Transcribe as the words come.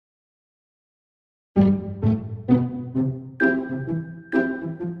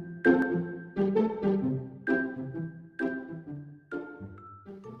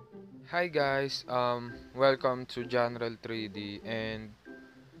Hi guys, welcome to General 3D, and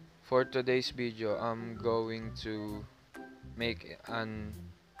for today's video I'm going to make an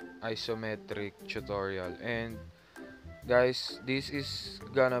isometric tutorial. And guys, this is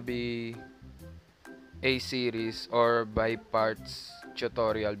gonna be a series or by parts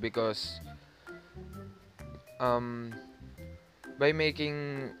tutorial because um by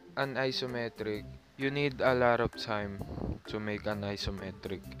making an isometric you need a lot of time to make an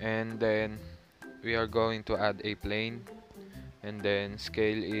isometric, and then we are going to add a plane and then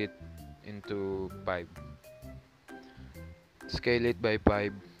scale it into 5. Scale it by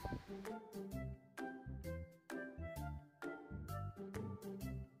 5.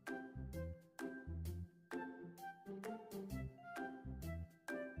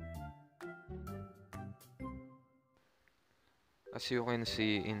 As you can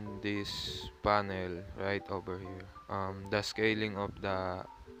see in this panel right over here, the scaling of the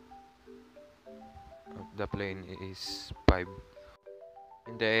plane is 5.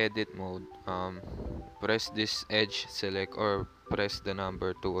 In the edit mode, press this edge select or press the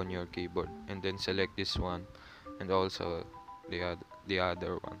number 2 on your keyboard and then select this one and also the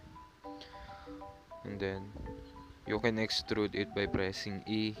other one, and then you can extrude it by pressing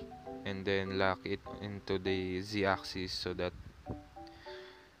E and then lock it into the z-axis so that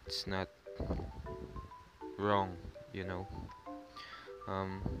it's not wrong, you know.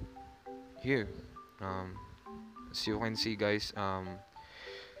 um Here, um as you can see guys,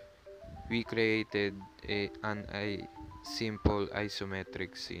 we created a simple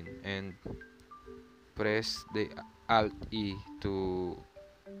isometric scene, and press the alt E to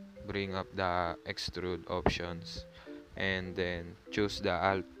bring up the extrude options, and then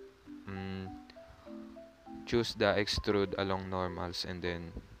mm, choose the extrude along normals, and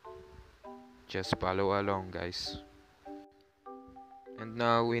then just follow along guys. And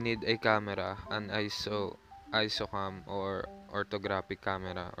now we need a camera, an isocam or orthographic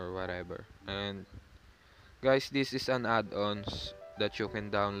camera or whatever. And guys, this is an add-ons that you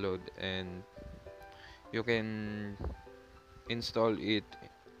can download, and you can install it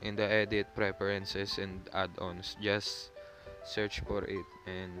in the edit preferences and add-ons. Just search for it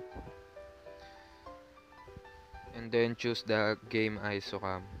and then choose the game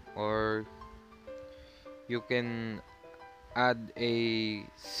isocam, or you can add a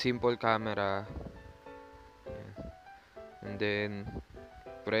simple camera. Yeah. And then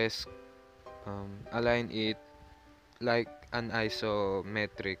press align it like an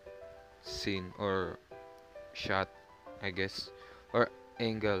isometric scene or shot, I guess, or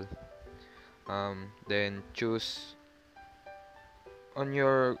angle. Then choose on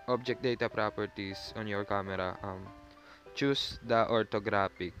your object data properties on your camera, choose the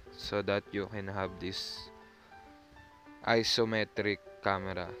orthographic so that you can have this isometric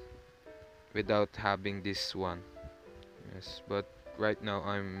camera without having this one. Yes, but right now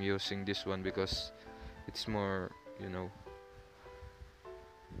I'm using this one because it's more, you know.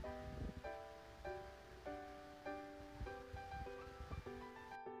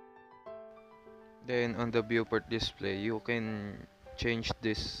 Then on the viewport display you can change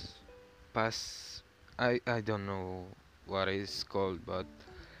this pass. I don't know what it's called, but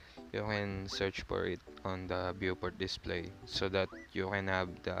you can search for it on the viewport display so that you can have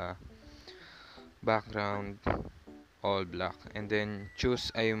the background all black, and then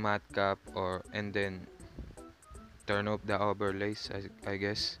choose a matte cap, or and then turn off the overlays, I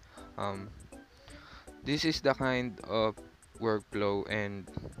guess. This is the kind of workflow and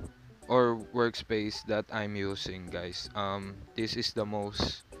or workspace that I'm using guys. This is the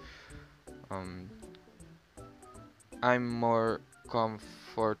most um I'm more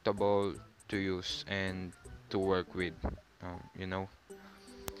comfortable to use and to work with, you know,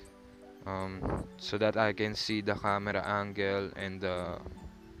 so that I can see the camera angle and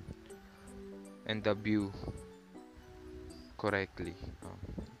the view correctly,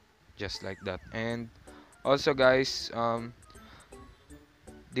 just like that. And also guys,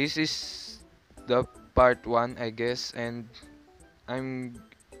 this is the part 1, I guess, and I'm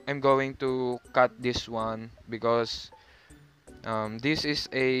I'm going to cut this one because this is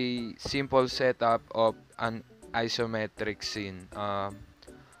a simple setup of an isometric scene.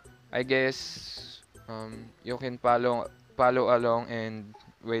 I guess you can follow along and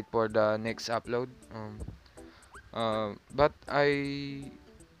wait for the next upload. But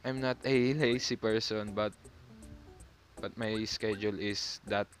I'm not a lazy person, but my schedule is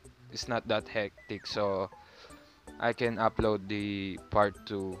not that hectic, so I can upload the part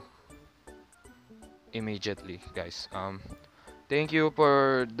 2 immediately, guys. Thank you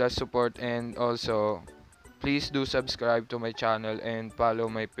for the support, and also please do subscribe to my channel and follow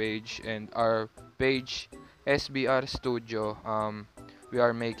my page and our page SBR Studio. We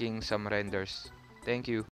are making some renders. Thank you.